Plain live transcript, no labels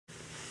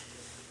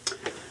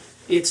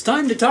It's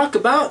time to talk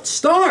about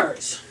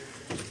stars.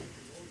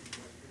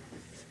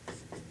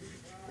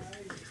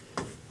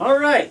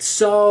 Alright,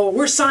 so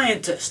we're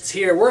scientists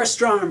here, we're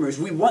astronomers.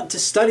 We want to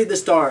study the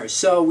stars,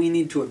 so we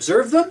need to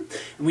observe them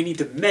and we need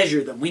to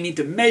measure them. We need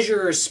to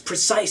measure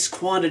precise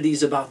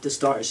quantities about the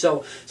stars.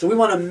 So we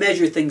want to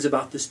measure things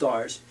about the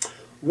stars.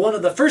 One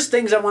of the first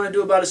things I want to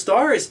do about a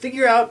star is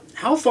figure out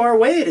how far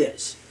away it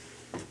is.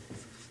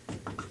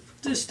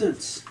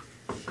 Distance.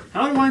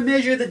 How do I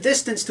measure the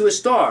distance to a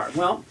star?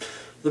 Well,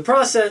 the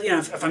process,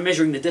 if I'm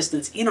measuring the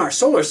distance in our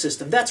solar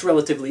system, that's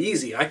relatively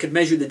easy. I could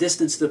measure the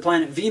distance to the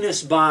planet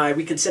Venus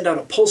we can send out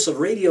a pulse of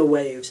radio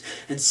waves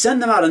and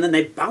send them out, and then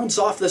they bounce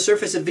off the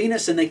surface of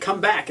Venus and they come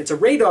back. It's a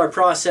radar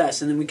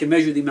process, and then we can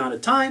measure the amount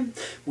of time.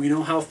 We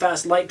know how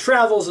fast light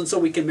travels, and so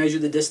we can measure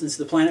the distance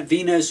to the planet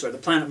Venus or the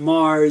planet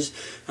Mars,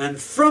 and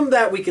from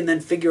that we can then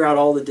figure out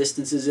all the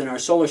distances in our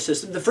solar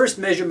system. The first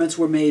measurements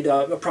were made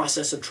a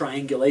process of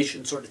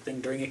triangulation sort of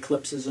thing during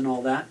eclipses and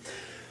all that.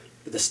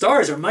 But the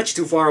stars are much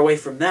too far away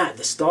from that.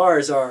 The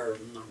stars are,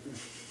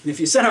 if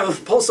you sent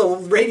a pulse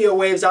of radio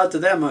waves out to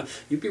them,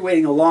 you'd be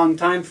waiting a long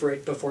time for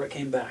it before it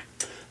came back.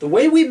 The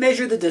way we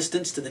measure the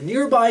distance to the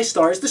nearby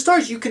stars, the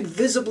stars you can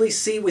visibly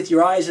see with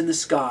your eyes in the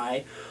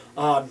sky,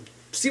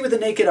 see with the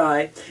naked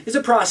eye, is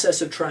a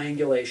process of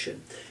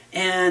triangulation.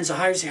 And so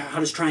how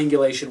does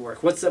triangulation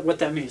work? What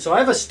that mean? So I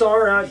have a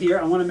star out here.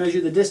 I want to measure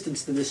the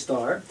distance to this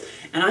star.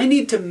 And I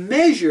need to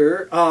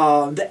measure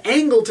the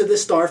angle to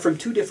this star from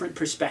two different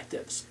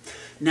perspectives.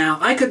 Now,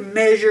 I could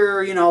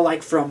measure,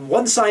 like from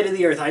one side of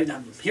the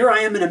Earth. Here I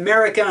am in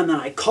America, and then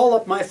I call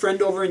up my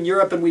friend over in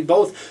Europe, and we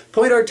both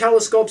point our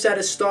telescopes at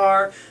a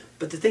star.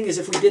 But the thing is,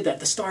 if we did that,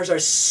 the stars are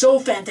so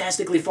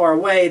fantastically far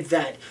away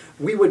that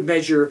we would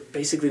measure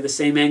basically the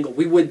same angle.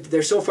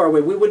 They're so far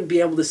away, we wouldn't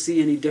be able to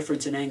see any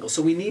difference in angle.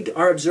 So we need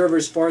our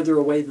observers farther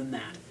away than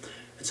that.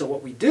 And so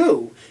what we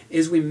do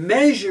is we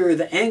measure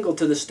the angle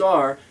to the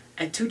star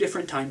at two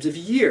different times of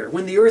year,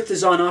 when the Earth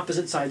is on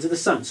opposite sides of the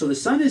Sun. So the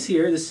Sun is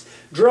here. This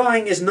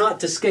drawing is not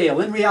to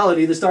scale. In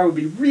reality, the star would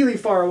be really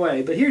far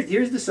away. But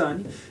here's the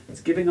Sun.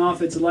 It's giving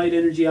off its light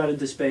energy out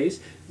into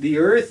space. The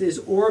Earth is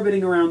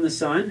orbiting around the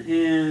Sun.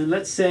 And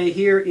let's say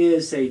here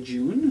is, say,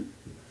 June,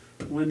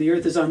 when the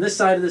Earth is on this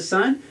side of the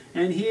Sun.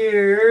 And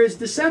here's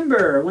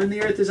December, when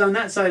the Earth is on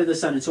that side of the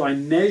Sun. And so I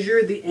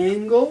measure the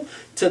angle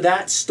to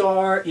that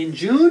star in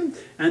June,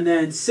 and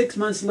then 6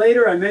 months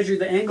later I measure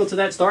the angle to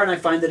that star, and I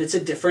find that it's a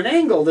different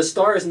angle. The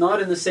star is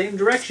not in the same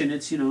direction.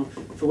 It's, if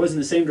it was in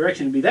the same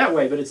direction, it'd be that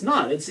way, but it's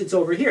not. It's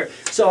over here.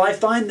 So I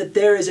find that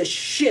there is a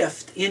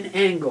shift in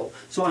angle.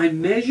 So I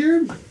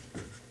measure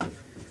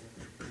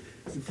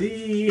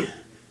the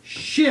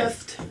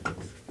shift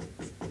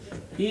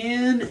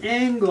in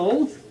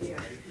angle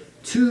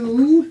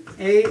to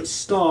a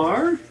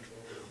star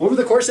over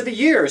the course of a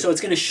year. So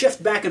it's going to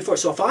shift back and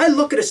forth. So if I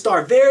look at a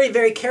star very,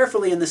 very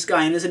carefully in the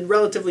sky and is a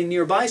relatively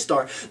nearby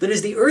star, then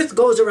as the Earth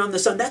goes around the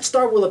Sun, that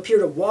star will appear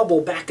to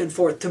wobble back and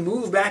forth, to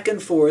move back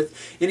and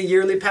forth in a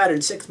yearly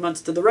pattern, 6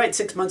 months to the right,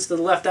 6 months to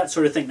the left, that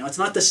sort of thing. Now, it's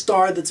not the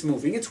star that's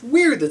moving. It's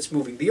weird that's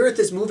moving. The Earth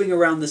is moving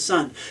around the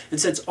Sun.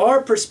 And since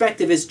our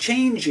perspective is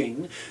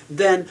changing,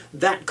 then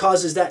that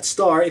causes that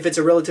star, if it's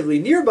a relatively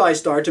nearby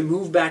star, to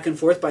move back and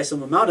forth by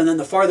some amount. And then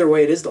the farther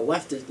away it is, the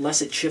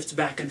less it shifts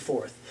back and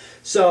forth.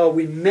 So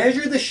we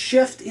measure the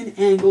shift in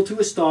angle to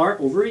a star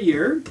over a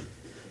year,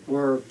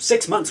 or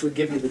 6 months would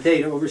give you the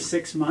data, over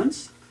 6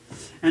 months.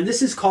 And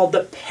this is called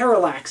the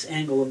parallax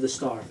angle of the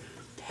star.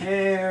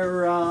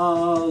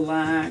 Parallax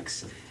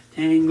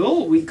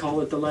angle, we call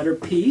it the letter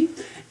P.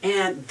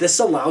 And this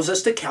allows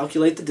us to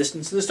calculate the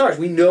distance to the stars.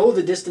 We know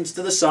the distance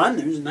to the Sun.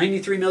 There's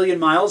 93 million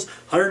miles,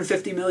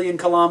 150 million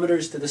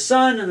kilometers to the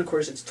Sun, and of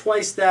course it's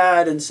twice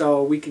that, and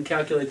so we can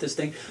calculate this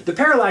thing. The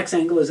parallax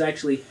angle is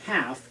actually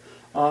half.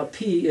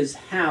 P is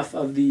half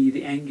of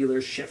the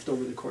angular shift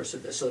over the course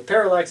of this. So the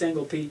parallax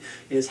angle P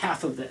is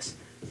half of this.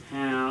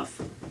 Half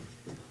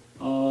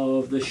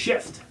of the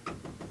shift.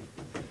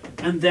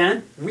 And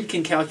then we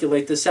can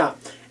calculate this out.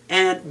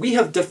 And we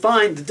have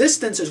defined the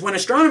distances. When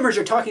astronomers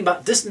are talking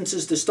about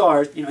distances to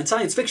stars, in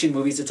science fiction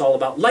movies, it's all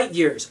about light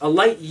years. A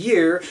light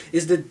year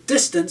is the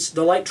distance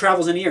the light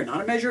travels in a year.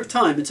 Not a measure of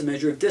time, it's a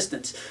measure of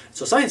distance.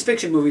 So science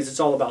fiction movies, it's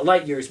all about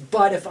light years.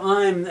 But if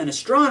I'm an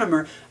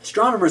astronomer,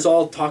 astronomers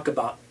all talk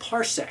about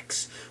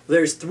parsecs.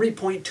 There's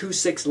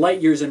 3.26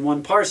 light years in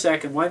 1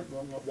 parsec, and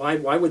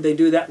why would they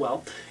do that?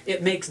 Well,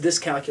 it makes this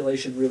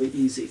calculation really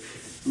easy.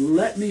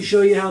 Let me show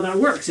you how that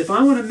works. If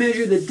I want to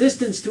measure the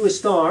distance to a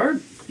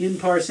star in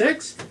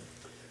parsecs,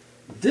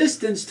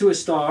 distance to a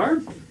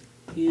star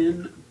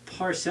in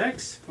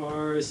parsecs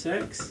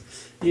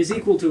is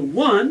equal to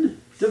 1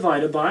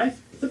 divided by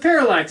the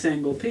parallax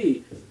angle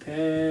P.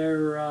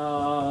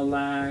 Parallax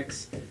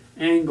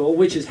angle,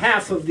 which is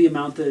half of the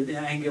amount, the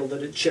angle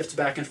that it shifts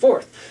back and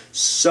forth.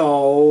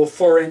 So,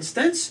 for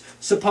instance,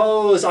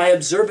 suppose I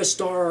observe a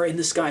star in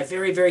the sky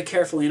very, very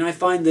carefully, and I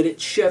find that it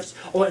shifts.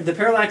 Oh, and the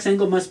parallax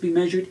angle must be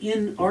measured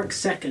in arc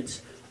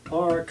seconds.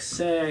 arc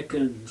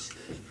seconds,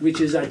 which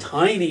is a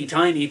tiny,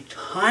 tiny,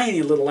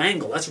 tiny little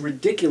angle. That's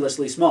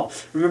ridiculously small.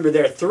 Remember,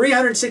 there are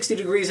 360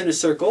 degrees in a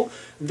circle.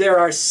 There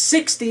are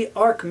 60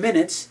 arc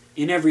minutes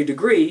in every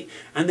degree,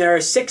 and there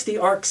are 60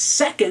 arc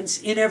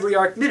seconds in every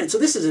arc minute. So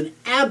this is an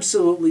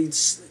absolutely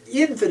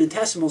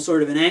infinitesimal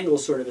sort of an angle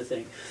sort of a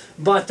thing.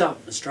 But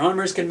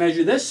astronomers can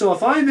measure this. So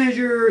if I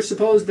measure,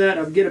 suppose that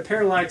I get a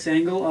parallax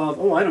angle of,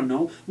 oh, I don't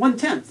know,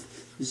 1/10,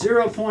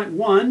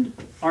 0.1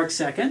 arc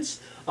seconds.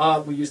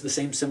 We use the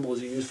same symbol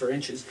as you use for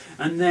inches.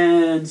 And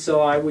then,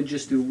 so I would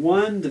just do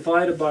 1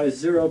 divided by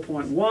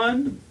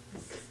 0.1.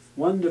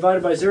 1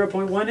 divided by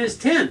 0.1 is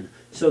 10.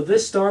 So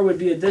this star would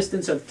be a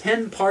distance of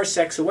 10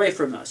 parsecs away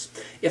from us.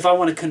 If I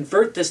want to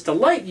convert this to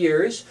light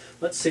years,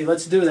 let's see,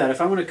 let's do that. If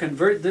I want to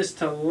convert this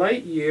to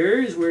light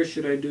years, where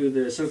should I do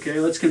this? Okay,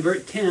 let's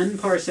convert 10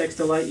 parsecs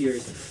to light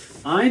years.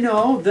 I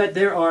know that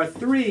there are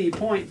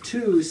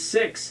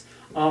 3.26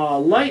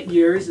 light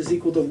years is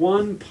equal to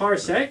 1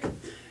 parsec.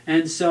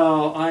 And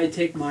so I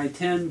take my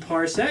 10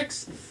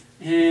 parsecs,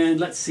 and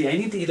let's see, I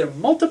need to either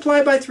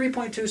multiply by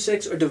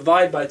 3.26 or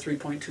divide by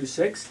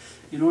 3.26.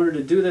 In order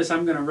to do this,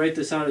 I'm going to write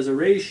this out as a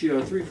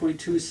ratio,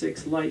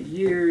 3.26 light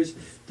years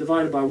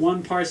divided by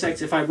 1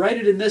 parsecs. If I write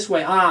it in this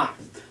way,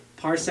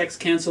 parsecs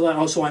cancel out.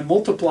 Oh, so I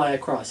multiply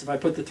across. If I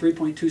put the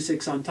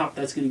 3.26 on top,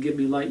 that's going to give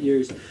me light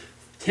years.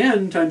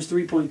 10 times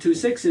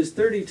 3.26 is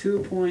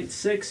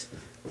 32.6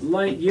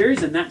 light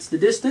years, and that's the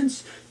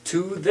distance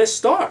to this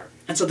star.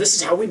 And so this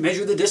is how we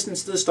measure the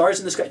distance to the stars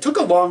in the sky. It took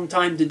a long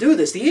time to do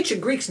this. The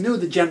ancient Greeks knew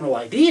the general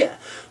idea,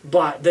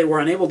 but they were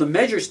unable to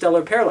measure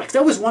stellar parallax.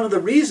 That was one of the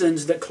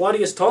reasons that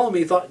Claudius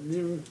Ptolemy thought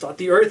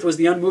the Earth was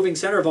the unmoving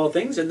center of all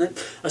things, and that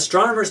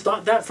astronomers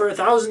thought that for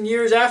 1,000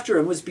 years after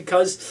him, was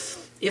because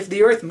if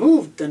the Earth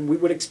moved, then we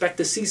would expect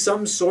to see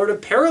some sort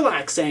of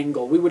parallax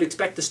angle. We would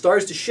expect the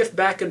stars to shift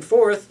back and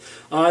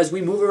forth as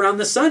we move around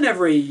the sun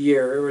every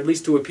year, or at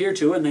least to appear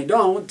to, and they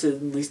don't,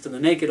 at least to the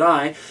naked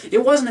eye.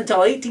 It wasn't until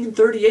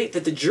 1838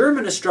 that the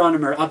German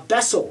astronomer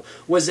Bessel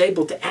was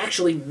able to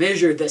actually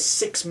measure the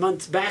 6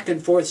 months back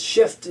and forth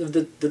shift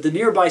that the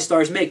nearby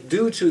stars make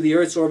due to the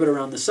Earth's orbit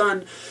around the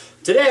sun.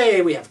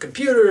 Today we have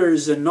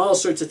computers and all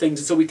sorts of things,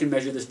 and so we can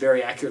measure this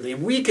very accurately.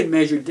 And we can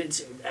measure,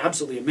 it's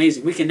absolutely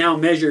amazing, we can now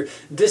measure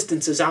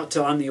distances out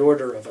to on the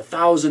order of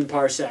 1,000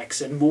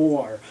 parsecs and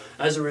more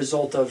as a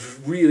result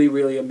of really,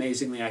 really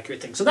amazingly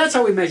accurate things. So that's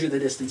how we measure the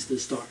distance to the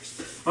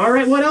stars. All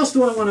right, what else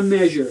do I want to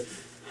measure?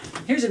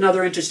 Here's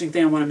another interesting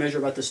thing I want to measure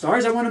about the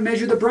stars. I want to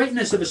measure the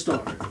brightness of a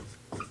star.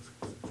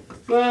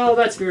 Well,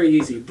 that's very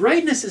easy.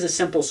 Brightness is a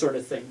simple sort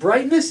of thing.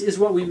 Brightness is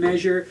what we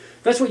measure.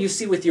 That's what you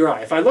see with your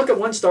eye. If I look at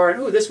one star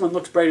and, ooh, this one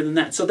looks brighter than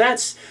that. So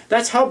that's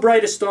how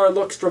bright a star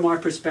looks from our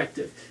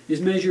perspective, is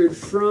measured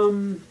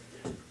from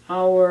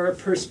our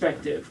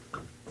perspective.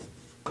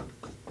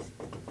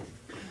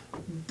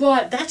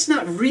 But that's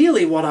not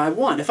really what I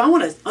want. If I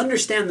want to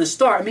understand the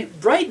star, I mean,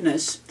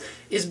 brightness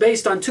is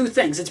based on two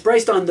things. It's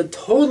based on the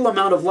total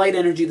amount of light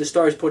energy the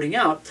star is putting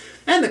out,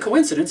 and the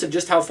coincidence of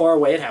just how far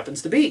away it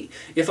happens to be.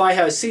 If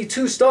I see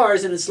two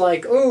stars and it's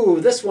like, oh,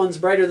 this one's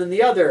brighter than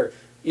the other,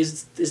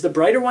 is the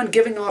brighter one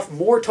giving off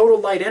more total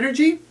light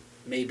energy?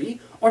 Maybe.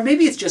 Or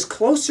maybe it's just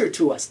closer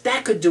to us.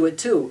 That could do it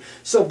too.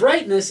 So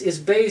brightness is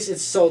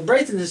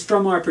brightness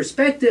from our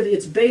perspective,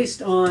 it's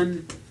based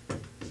on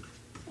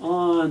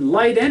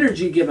light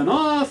energy given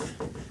off,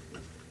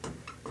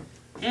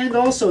 and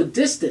also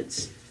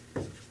distance.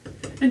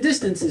 And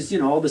distance is,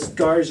 all the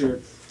stars are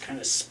kind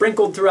of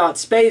sprinkled throughout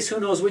space. Who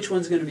knows which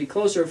one's going to be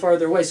closer or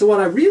farther away. So what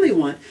I really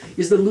want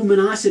is the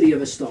luminosity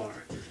of a star.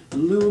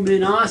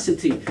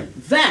 Luminosity.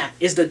 That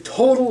is the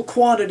total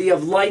quantity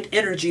of light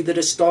energy that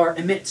a star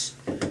emits.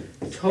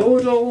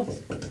 Total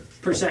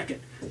per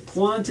second.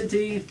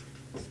 Quantity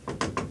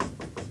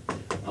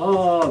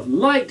of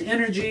light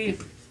energy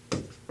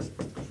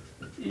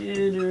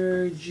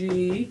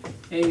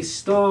a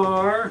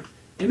star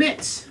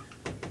emits.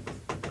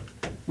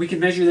 We can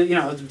measure the,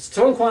 the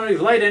total quantity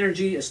of light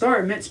energy a star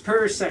emits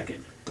per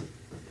second.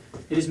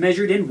 It is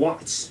measured in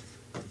watts.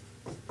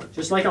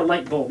 Just like a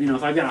light bulb.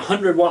 If I've got a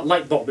 100-watt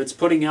light bulb, it's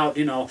putting out,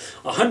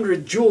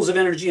 100 joules of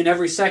energy in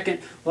every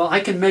second. Well, I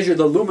can measure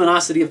the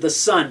luminosity of the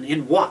sun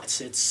in watts.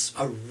 It's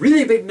a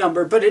really big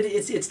number, but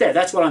it's there.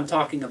 That's what I'm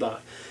talking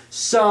about.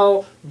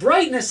 So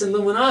brightness and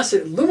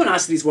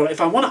luminosity is what,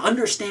 if I want to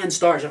understand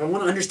stars, if I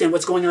want to understand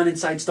what's going on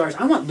inside stars,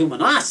 I want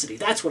luminosity.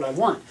 That's what I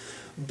want.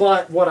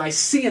 But what I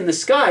see in the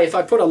sky, if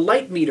I put a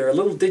light meter, a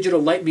little digital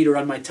light meter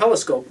on my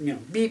telescope,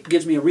 beep,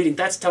 gives me a reading,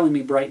 that's telling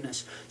me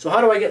brightness. So how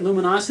do I get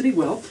luminosity?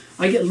 Well,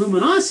 I get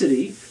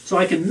luminosity so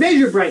I can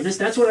measure brightness.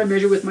 That's what I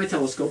measure with my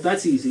telescope.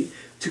 That's easy.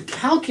 To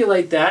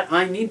calculate that,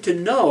 I need to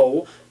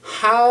know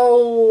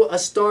how a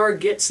star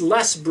gets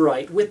less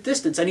bright with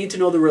distance. I need to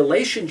know the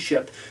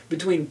relationship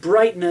between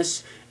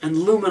brightness and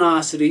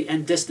luminosity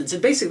and distance.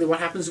 And basically what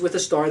happens with a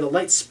star, the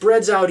light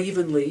spreads out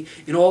evenly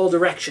in all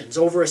directions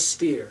over a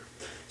sphere.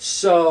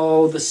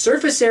 So the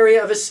surface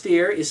area of a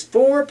sphere is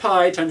 4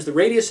 pi times the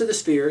radius of the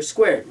sphere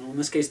squared. Well, in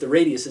this case, the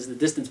radius is the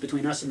distance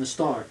between us and the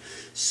star.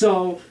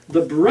 So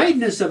the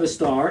brightness of a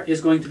star is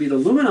going to be the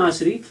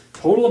luminosity,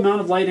 total amount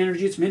of light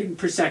energy it's emitting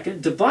per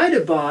second,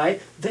 divided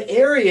by the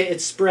area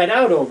it's spread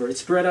out over.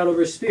 It's spread out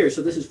over a sphere.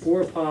 So this is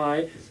 4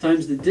 pi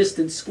times the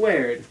distance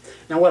squared.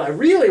 Now what I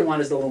really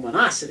want is the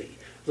luminosity.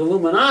 The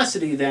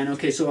luminosity then,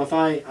 okay, so if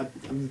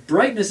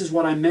brightness is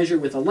what I measure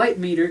with a light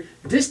meter,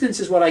 distance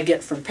is what I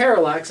get from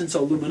parallax, and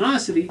so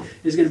luminosity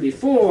is going to be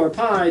 4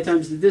 pi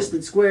times the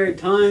distance squared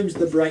times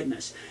the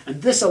brightness.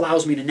 And this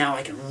allows me to, now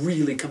I can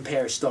really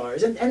compare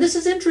stars. And this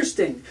is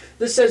interesting.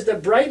 This says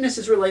that brightness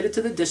is related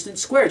to the distance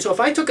squared. So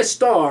if I took a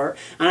star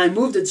and I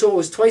moved it so it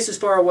was twice as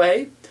far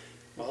away,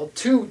 well,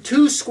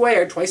 2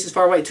 squared, twice as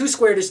far away. 2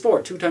 squared is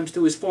 4. 2 times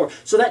 2 is 4.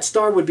 So that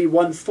star would be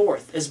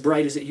 1/4 as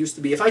bright as it used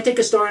to be. If I take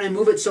a star and I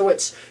move it so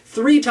it's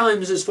 3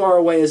 times as far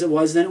away as it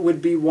was, then it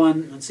would be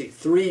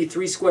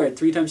 3 squared.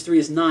 3 times 3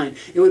 is 9.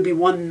 It would be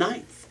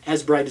 1/9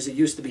 as bright as it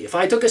used to be. If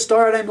I took a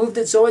star and I moved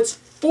it so it's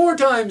 4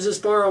 times as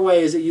far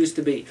away as it used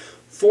to be,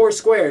 4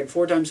 squared,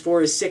 4 times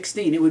 4 is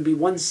 16. It would be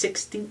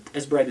 1/16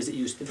 as bright as it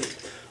used to be.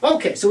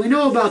 Okay, so we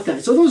know about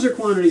that. So those are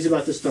quantities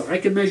about the star. I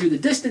can measure the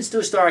distance to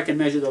a star. I can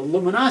measure the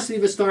luminosity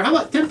of a star. How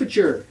about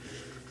temperature?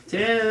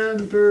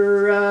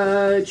 Temperature.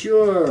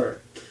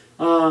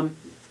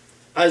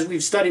 As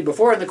we've studied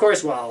before in the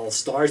course, well,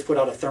 stars put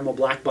out a thermal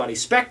blackbody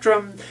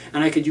spectrum,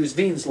 and I could use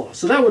Wien's law.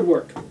 So that would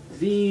work.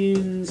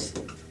 Wien's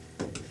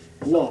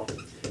law.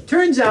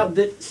 Turns out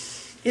that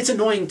it's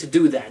annoying to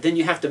do that. Then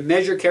you have to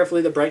measure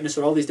carefully the brightness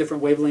of all these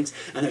different wavelengths,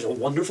 and there's a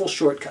wonderful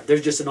shortcut. There's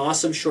just an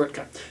awesome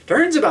shortcut.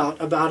 Turns about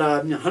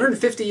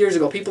 150 years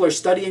ago, people are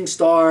studying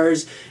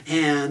stars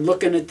and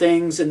looking at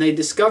things, and they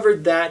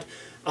discovered that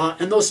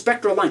and those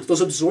spectral lines,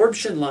 those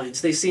absorption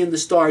lines they see in the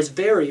stars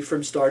vary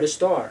from star to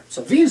star.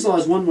 So Wien's law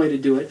is one way to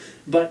do it,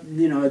 but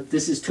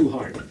this is too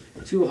hard.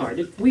 Too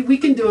hard. We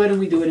can do it, and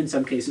we do it in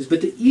some cases, but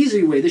the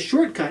easy way, the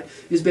shortcut,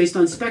 is based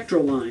on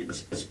spectral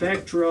lines.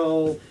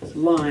 Spectral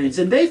lines.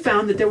 And they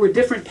found that there were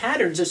different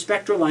patterns of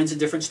spectral lines in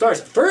different stars.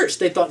 At first,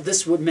 they thought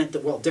this would meant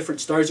that, well, different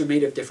stars are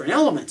made of different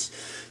elements.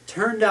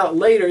 Turned out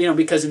later,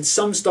 because in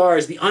some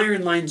stars the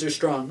iron lines are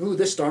strong. Ooh,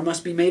 this star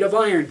must be made of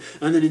iron.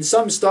 And then in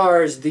some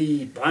stars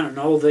the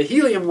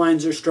helium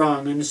lines are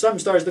strong. And in some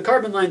stars the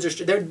carbon lines are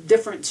strong. They're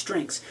different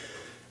strengths.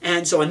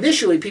 And so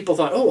initially people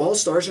thought, oh, all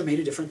stars are made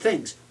of different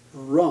things.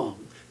 Wrong.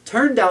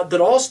 Turned out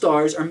that all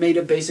stars are made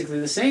of basically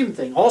the same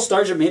thing. All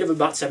stars are made of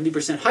about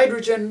 70%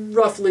 hydrogen,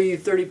 roughly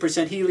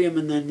 30% helium,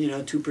 and then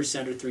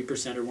 2% or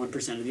 3% or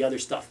 1% of the other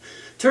stuff.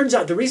 Turns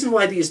out the reason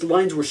why these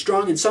lines were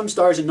strong in some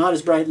stars and not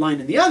as bright line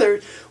in the other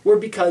were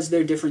because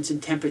their difference in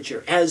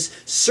temperature. As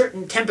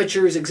certain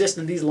temperatures exist,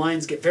 and these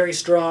lines get very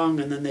strong,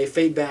 and then they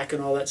fade back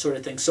and all that sort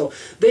of thing. So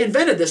they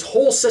invented this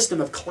whole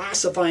system of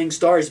classifying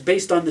stars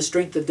based on the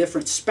strength of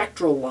different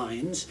spectral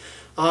lines.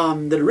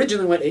 That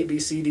originally went A, B,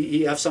 C,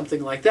 D, E, F,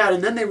 something like that,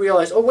 and then they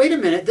realized, oh, wait a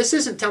minute, this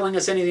isn't telling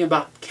us anything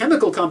about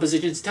chemical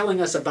composition, it's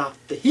telling us about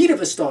the heat of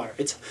a star,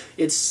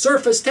 its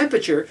surface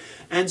temperature,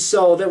 and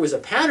so there was a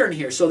pattern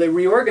here, so they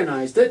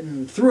reorganized it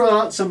and threw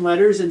out some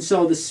letters, and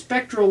so the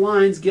spectral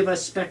lines give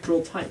us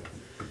spectral type.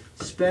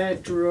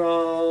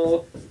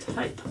 Spectral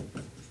type.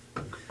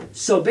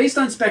 So based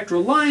on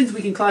spectral lines,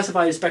 we can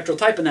classify a spectral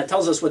type, and that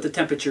tells us what the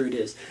temperature it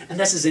is. And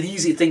this is an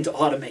easy thing to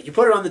automate. You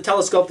put it on the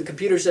telescope, the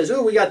computer says,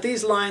 oh, we got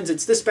these lines,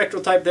 it's this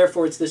spectral type,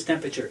 therefore it's this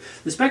temperature.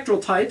 The spectral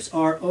types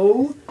are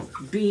O,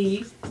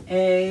 B,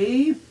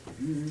 A,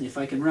 if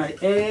I can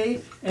write, A,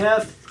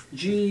 F,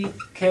 G,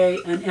 K,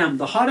 and M.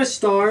 The hottest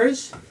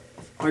stars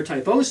are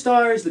type O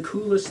stars, the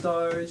coolest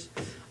stars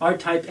are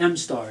type M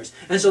stars.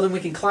 And so then we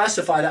can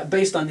classify that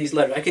based on these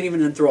letters. I can even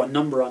then throw a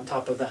number on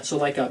top of that. So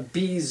like a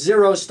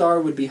B0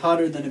 star would be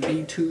hotter than a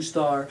B2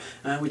 star,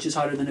 which is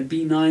hotter than a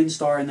B9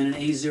 star, and then an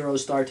A0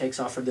 star takes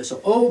off from this. So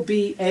O,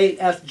 B, A,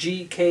 F,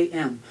 G, K,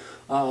 M.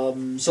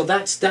 So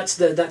that's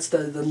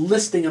the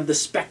listing of the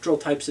spectral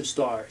types of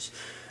stars.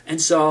 And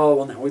so,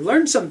 well, now we've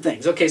learned some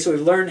things. Okay, so we've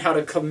learned how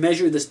to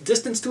measure this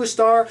distance to a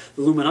star,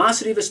 the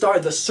luminosity of a star,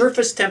 the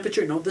surface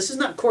temperature. No, this is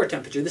not core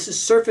temperature. This is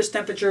surface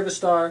temperature of a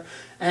star.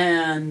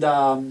 And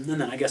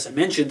then I guess I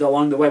mentioned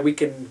along the way,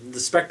 the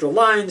spectral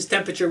lines,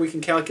 temperature, we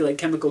can calculate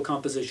chemical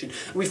composition.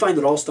 And we find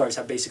that all stars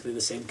have basically the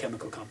same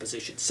chemical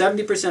composition.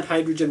 70%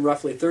 hydrogen,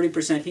 roughly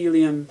 30%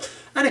 helium,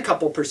 and a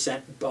couple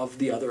percent of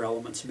the other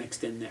elements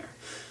mixed in there.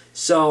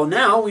 So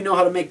now we know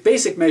how to make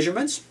basic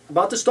measurements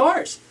about the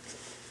stars.